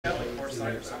Yeah,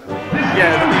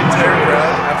 the entire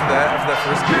crowd after that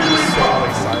first game was so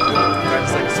like silent. I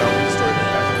just like sound destroyed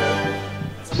after that.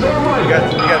 You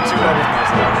got 2 levels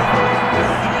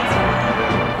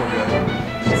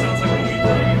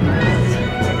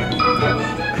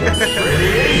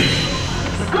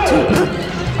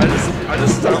I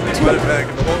just stopped and put it back,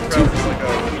 and the whole crowd was like,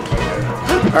 oh,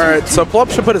 okay. Alright, so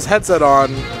Plump should put his headset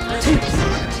on.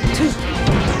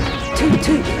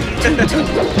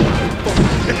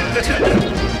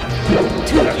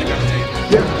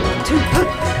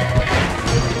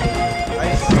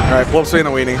 Alright, Plump's being a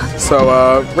weenie.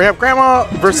 So we have Grandma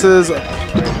versus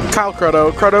Kyle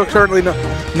Krudo. Krudo currently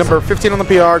number 15 on the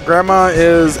PR. Grandma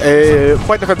is a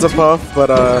quite defensive puff, but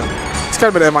it's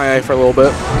kind of been MIA for a little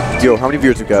bit. Yo, how many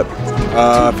viewers we got?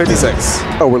 56.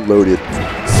 Oh, we're loaded.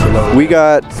 We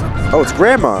got... Oh, it's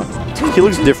Grandma. He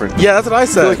looks different. Yeah, that's what I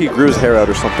said. I feel like he grew his hair out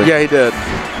or something. Yeah, he did.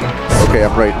 Okay,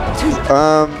 I'm right.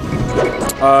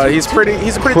 He's a pretty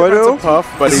Krudo, defensive puff,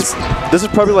 but this is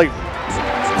probably like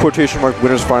quotation mark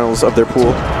winners finals of their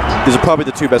pool. These are probably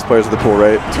the 2 best players of the pool,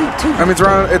 right? I mean, it's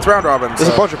round robin. There's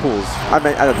a bunch of pools. I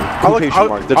mean, I don't know. Quotation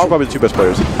mark. They're probably the 2 best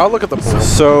players. I'll look at the pool.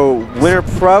 So winner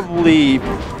probably.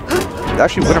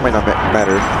 Actually, winner might not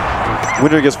matter.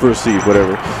 Winner gets first seed,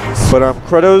 whatever. But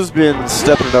Krudo's been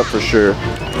stepping it up for sure.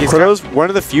 Krudo's one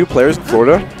of the few players in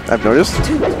Florida, I've noticed,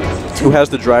 who has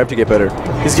the drive to get better.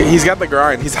 He's got the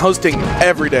grind. He's hosting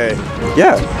every day.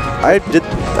 Yeah, I did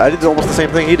almost the same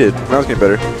thing he did when I was getting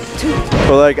better.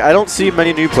 But like, I don't see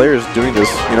many new players doing this.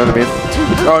 You know what I mean?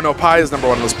 Oh no, Pi is number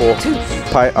 1 in this pool.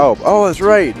 Pi. Oh, that's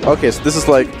right. Okay, so this is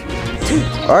like.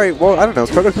 All right. Well, I don't know.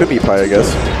 Krudo could be Pi, I guess.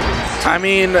 I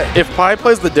mean, if Pi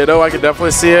plays the Ditto, I could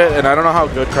definitely see it, and I don't know how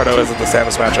good Krudo is at the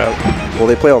Samus matchup. Well,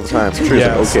 they play all the time. So Tree's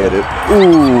okay at it.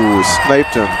 Ooh,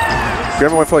 sniped him.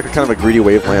 Grandma went for like a kind of a greedy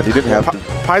waveland. He didn't have to.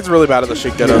 Pi's really bad at the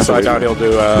Sheik Ditto, so I doubt he'll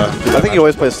do. I think he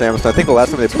always plays Samus. And I think the last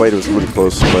time they played it was really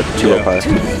close, but too low Pi.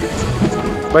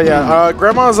 But yeah,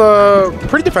 Grandma's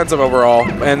pretty defensive overall,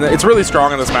 and it's really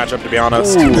strong in this matchup, to be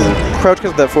honest. Ooh, crouch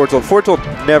cancel that forward tilt. Forward tilt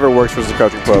never works versus a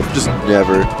crouching puff. Just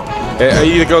never. It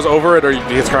either goes over it or it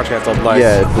gets crouch canceled. Like.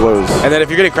 Yeah, it blows. And then if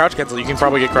you're getting crouch canceled, you can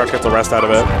probably get crouch cancel rest out of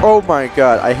it. Oh my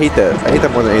god, I hate that. I hate that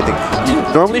more than anything.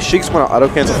 Normally, Sheik's want to auto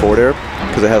cancel forward air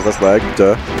because it has less lag.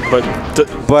 Duh.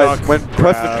 But when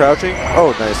Puff is crouching,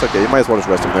 oh nice. Okay, you might as well just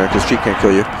rest him there because Sheik can't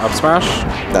kill you. Up smash?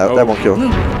 That won't kill.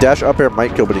 Dash up air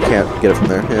might kill, but he can't get it from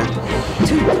there. Yeah.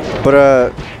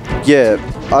 But yeah.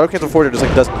 Auto cancel forward air just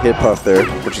like doesn't hit Puff there,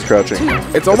 which is crouching.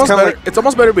 It's almost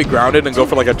better to be grounded and go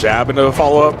for like a jab into a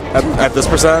follow up at this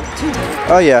percent.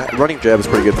 Oh yeah, running jab is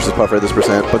pretty good versus Puff at this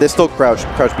percent, but they still crouch.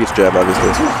 Crouch beats jab, obviously.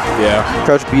 Yeah.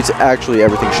 Crouch beats actually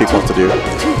everything Sheik wants to do.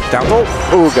 Down tilt?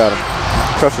 Oh, got him.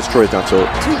 Crouch destroys down tilt,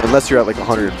 unless you're at like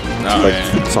 100,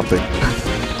 something.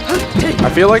 I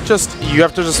feel like you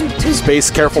have to just space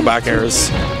careful back airs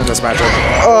in this matchup.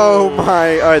 Oh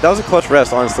my! All right, that was a clutch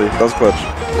rest. Honestly, that was clutch.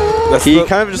 He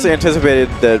kind of just anticipated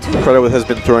that Krudo has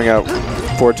been throwing out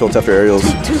forward tilts after aerials,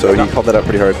 so he called that out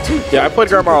pretty hard. Yeah, I played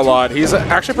Grandma a lot. He's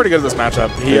actually pretty good at this matchup.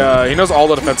 He knows all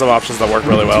the defensive options that work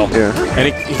really well. Yeah.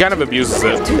 And he kind of abuses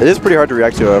it. It is pretty hard to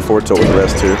react to a forward tilt with the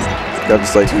rest too. Gotta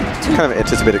just like kind of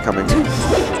anticipate it coming.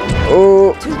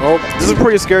 Oh, this is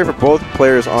pretty scary for both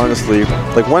players, honestly.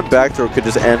 Like one back throw could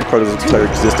just end Krudo's entire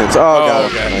existence. Oh,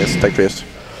 got him. Okay. Nice tech trace.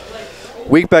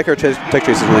 Weak back air tech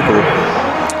trace is really cool.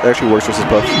 It actually works versus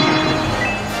Puff.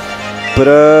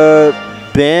 But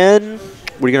ban.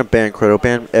 What are you gonna ban, Krudo?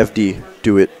 Ban FD.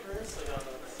 Do it.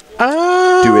 Do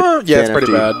it. Yeah, ban it's pretty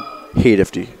FD. bad. Hate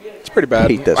FD. It's pretty bad.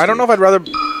 Hate that I don't know if I'd rather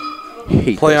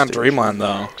play on stage. Dreamland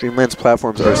though. Dreamland's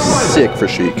platforms are sick for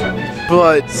Sheik.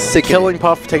 But killing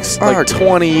Puff takes like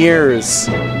 20 years.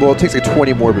 Well, it takes like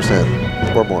 20% more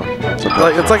or more.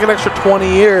 It's like an extra 20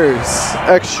 years.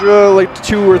 Extra like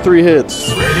 2 or 3 hits.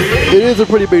 It is a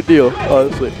pretty big deal,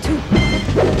 honestly.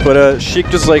 But Sheik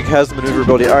just like has the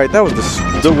maneuverability. All right, that was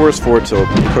the worst forward tilt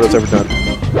Krudo's ever done.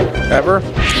 Ever?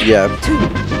 Yeah.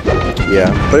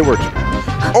 Yeah, but it worked.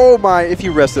 Oh my! If he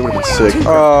rested, it would have been sick.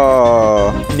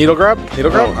 Oh. Needle grab?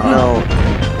 Needle grab? Oh,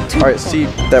 no. All right, see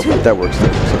that works. That works.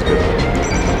 That's good.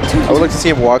 I would like to see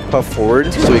him walk Puff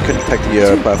forward so he couldn't protect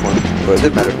the platform, but it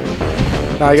didn't matter.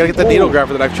 Nah, you gotta get the needle grab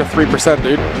for that extra 3%,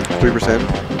 dude. 3%.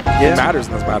 Yeah. It matters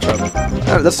in this matchup.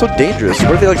 That's so dangerous.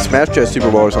 What if they like smash jet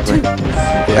Super Bowl or something?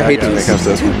 Yeah, I hate doing that kind of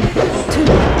stuff.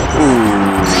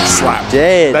 Ooh. Slap.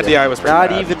 Dead. That DI was pretty Not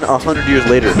bad. even 100 years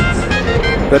later.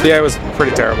 That DI was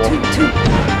pretty terrible.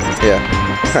 Yeah.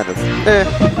 Kind of.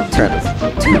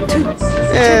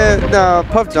 No,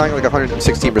 Puff dying like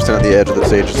 116% on the edge of the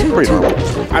stage is pretty normal.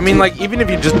 I mean, like, even if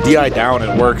you just DI down,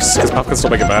 it works, because Puff can still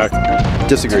make it back.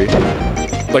 Disagree.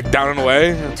 Like down and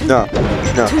away? No.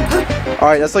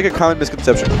 Alright, that's like a common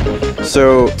misconception.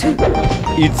 So,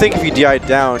 you'd think if you DI'd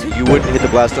down, you wouldn't hit the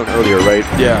blast zone earlier, right?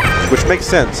 Yeah. Which makes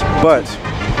sense, but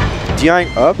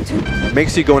DIing up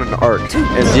makes you go in an arc,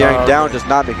 and DIing down does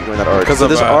not make you go in that arc. So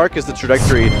this arc is the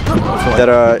trajectory that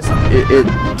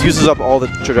it uses up all the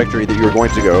trajectory that you were going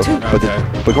to go,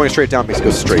 but going straight down makes it go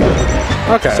straight.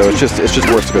 Okay. So it's just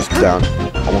worse to go down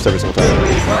almost every single time.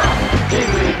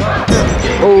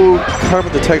 Oh, caught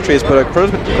him with the tech trace, but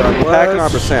Krudo's been packing on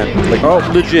percent, like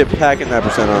legit packing that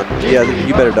percent on. Yeah,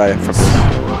 you better die from this.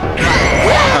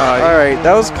 Alright,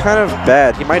 that was kind of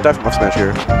bad. He might die from up smash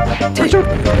here.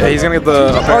 Yeah, he's gonna get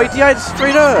the. Oh, he DI'd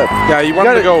straight up. Yeah, you want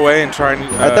him to go away and try and.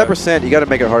 At that percent, you gotta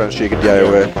make it hard on Sheik and DI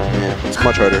away. Yeah, it's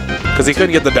much harder. Because he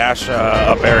couldn't get the dash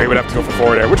up air, he would have to go for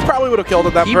forward air, which probably would have killed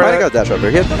at that He might have got dash up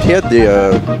there. He had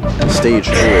the stage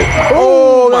anyway.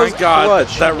 Oh my god,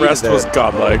 clutch. that rest was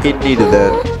godlike. He needed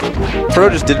that.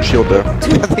 Krudo just didn't shield though.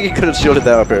 I think he could have shielded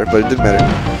that up air, but it didn't matter.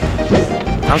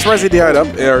 I'm surprised he DI'd up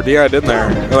or DI'd in there.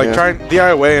 Like try and DI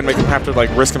away and make him have to like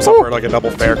risk himself for like a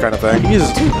double fair kind of thing. He's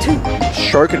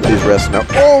sharking these rests now.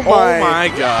 Oh my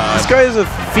god. This guy is a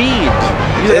fiend.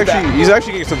 He's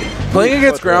actually getting some. Playing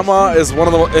against Grandma is one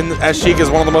of the as Sheik is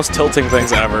one of the most tilting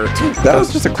things ever. That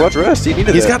was just a clutch rest. He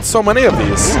needed He's got so many of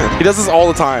these. Yeah. He does this all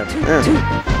the time.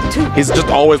 Yeah. He's just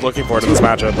always looking for it in this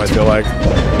matchup, I feel like.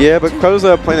 Yeah, but Krudo's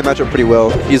playing the matchup pretty well.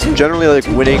 He's generally like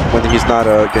winning when he's not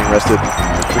getting rested,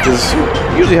 which is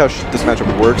usually how this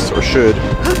matchup works or should.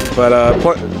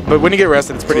 But when you get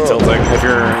rested, it's pretty tilting if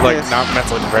you're like not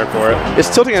mentally prepared for it. It's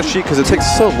tilting on Sheik because it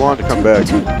takes so long to come back.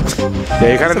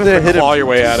 Yeah, you kind of have to claw your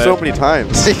way at it. So many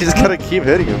times. You just gotta keep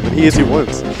hitting him, and he easy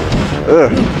wins.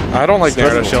 Ugh. I don't like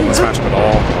Nair to shield in this matchup at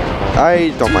all. I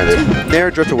don't mind it.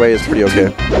 Nair drift away is pretty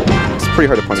okay. It's pretty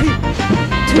hard to punish.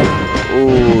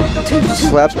 Ooh,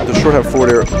 slaps with the short half forward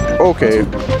air. Okay.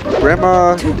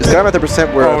 Grandma is down at the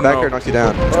percent where back air knocks you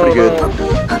down. It's pretty good.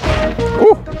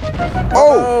 Ooh.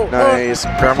 Oh, nice.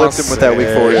 Flipped him with that weak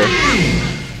forward air.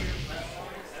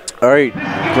 Alright,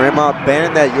 Grandma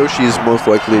banning that Yoshi's most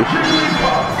likely.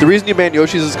 The reason you ban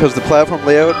Yoshi's is because the platform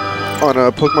layout on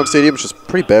a Pokemon Stadium is just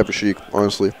pretty bad for Sheik,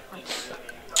 honestly.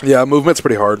 Yeah, movement's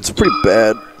pretty hard. It's pretty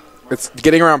bad. It's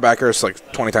getting around back air is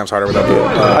like 20 times harder without the.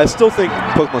 I still think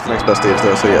Pokemon's the next best stage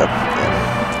though, so yeah.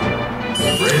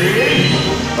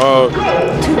 Oh,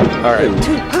 all right.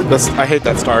 I hate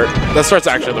that start. That start's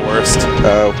actually the worst.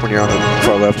 When you're on the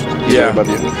far left. Yeah. Above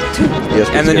you. Yes,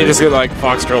 and then you just get like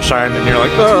Fox Drill Shine, and you're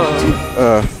like,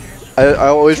 oh. I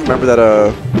always remember that.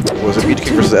 What was it Beach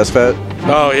King versus SFAT?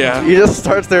 Oh yeah. He just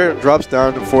starts there, drops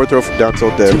down, and forward throw from down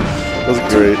tilt dead. That was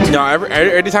great. No,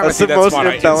 every time I see that spot,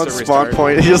 That's the most imbalanced spawn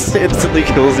point. He just instantly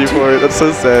kills you for it. That's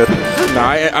so sad. No,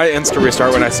 I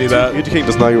insta-restart when I see that. Beach King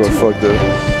does not give a fuck, though.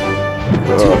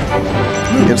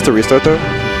 Insta-restart, though?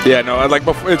 Yeah, no, like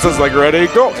before, it says like ready,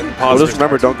 go. And pause. Well, just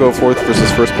remember, don't go fourth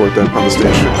versus first port then on the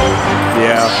stage.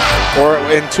 Yeah. Or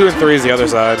in 2 and 3 is the other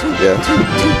side. Yeah.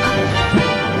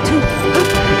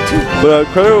 But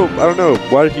Krudo, I don't know.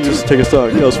 Why did he just take a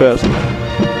stock? That was fast.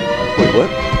 Wait, what?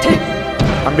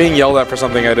 I'm being yelled at for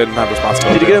something I didn't have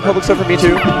responsibility. Did you get a public sub from me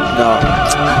too? No.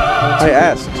 I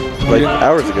asked, like,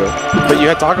 hours ago. But you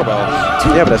had Taco Bell.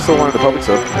 Yeah, but I still wanted the public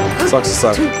sub. Sucks to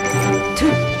suck.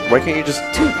 Why can't you just...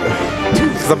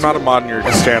 Because I'm not a mod in your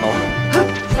channel.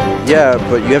 Yeah,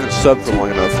 but you haven't subbed for long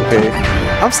enough, okay?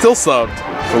 I'm still subbed.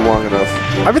 For long enough.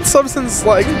 I've been subbed since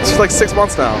like 6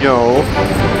 months now. No.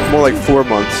 More like 4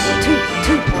 months.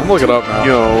 I'm looking it up now.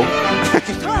 Yo.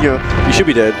 Yo. You should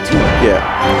be dead. Yeah.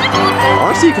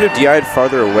 Honestly, you could have DI'd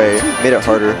farther away, made it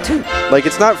harder. Like,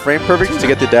 it's not frame perfect to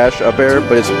get the dash up air,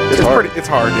 but it's hard. It's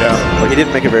hard, yeah. Like, he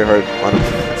didn't make it very hard on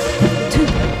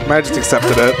him. I just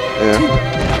accepted it.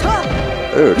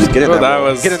 Yeah. Ooh, just get in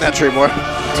get in that tree more.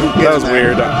 That was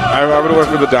weird. I would have went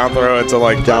for the down throw into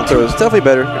like down throw is definitely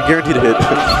better. Guaranteed to hit.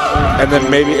 and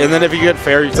then if you get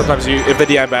fair, sometimes if the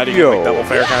DI bad, you get like double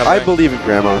fair kind of thing. I believe in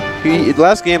Grandma.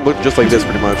 Last game looked just like this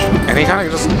pretty much. And he kind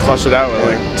of just clutched it out with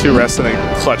like 2 rests and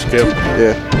a clutch kill.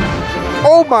 Yeah.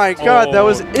 Oh my god, that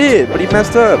was it. But he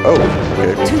messed up. Oh,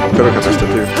 okay. Could have messed up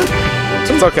too.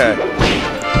 It's okay.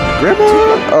 Grandma?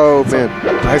 Oh man.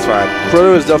 Nice fight.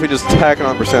 Krudo is definitely just tacking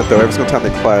on percent though every single time they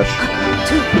clash.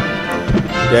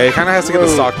 Yeah, he kind of has to get the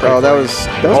stock break. Oh, that was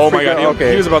oh my god,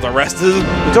 he was about to rest his.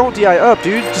 Don't DI up,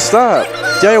 dude. Just stop.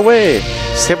 DI away.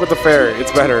 Just hit with the fair.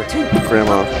 It's better.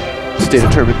 Grandma. Stay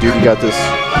determined, dude. You got this.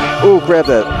 Oh, grab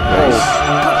that. Nice.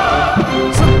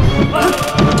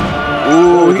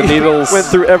 Ooh, the needles. Went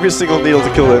through every single needle to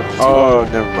kill it. Oh,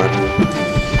 never mind.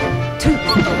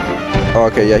 Oh,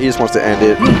 okay, yeah, he just wants to end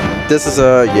it. This is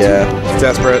yeah.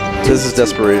 Desperate. This is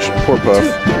desperation. Poor Puff.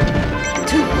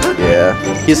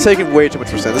 He's taking way too much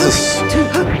percent. This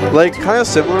is, like, kind of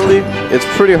similarly, it's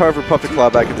pretty hard for Puff to claw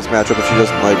back in this matchup if she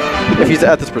doesn't, like, if he's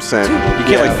at this percent. You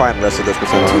can't, like, find less of this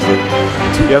percent, honestly.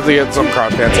 You have to get some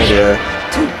cross cancel. Yeah.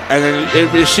 And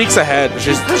then Sheik's ahead.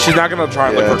 She's not going to try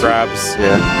and look for grabs.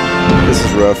 Yeah. This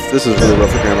is rough. This is really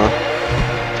rough for Grandma.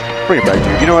 Bring it back,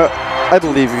 dude. You know what? I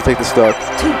believe you take the stock.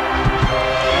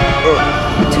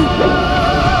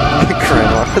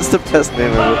 Grandma. That's the best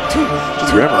name ever.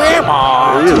 Just Grandma.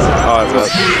 Grandma! There he is. Oh,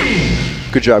 that's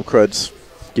good. Good job, Cruds.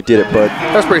 You did it, bud.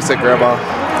 That's pretty sick, Grandma.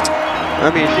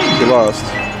 I mean, you lost.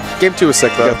 Game 2 was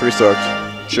sick, You though. got 3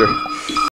 stars. Sure.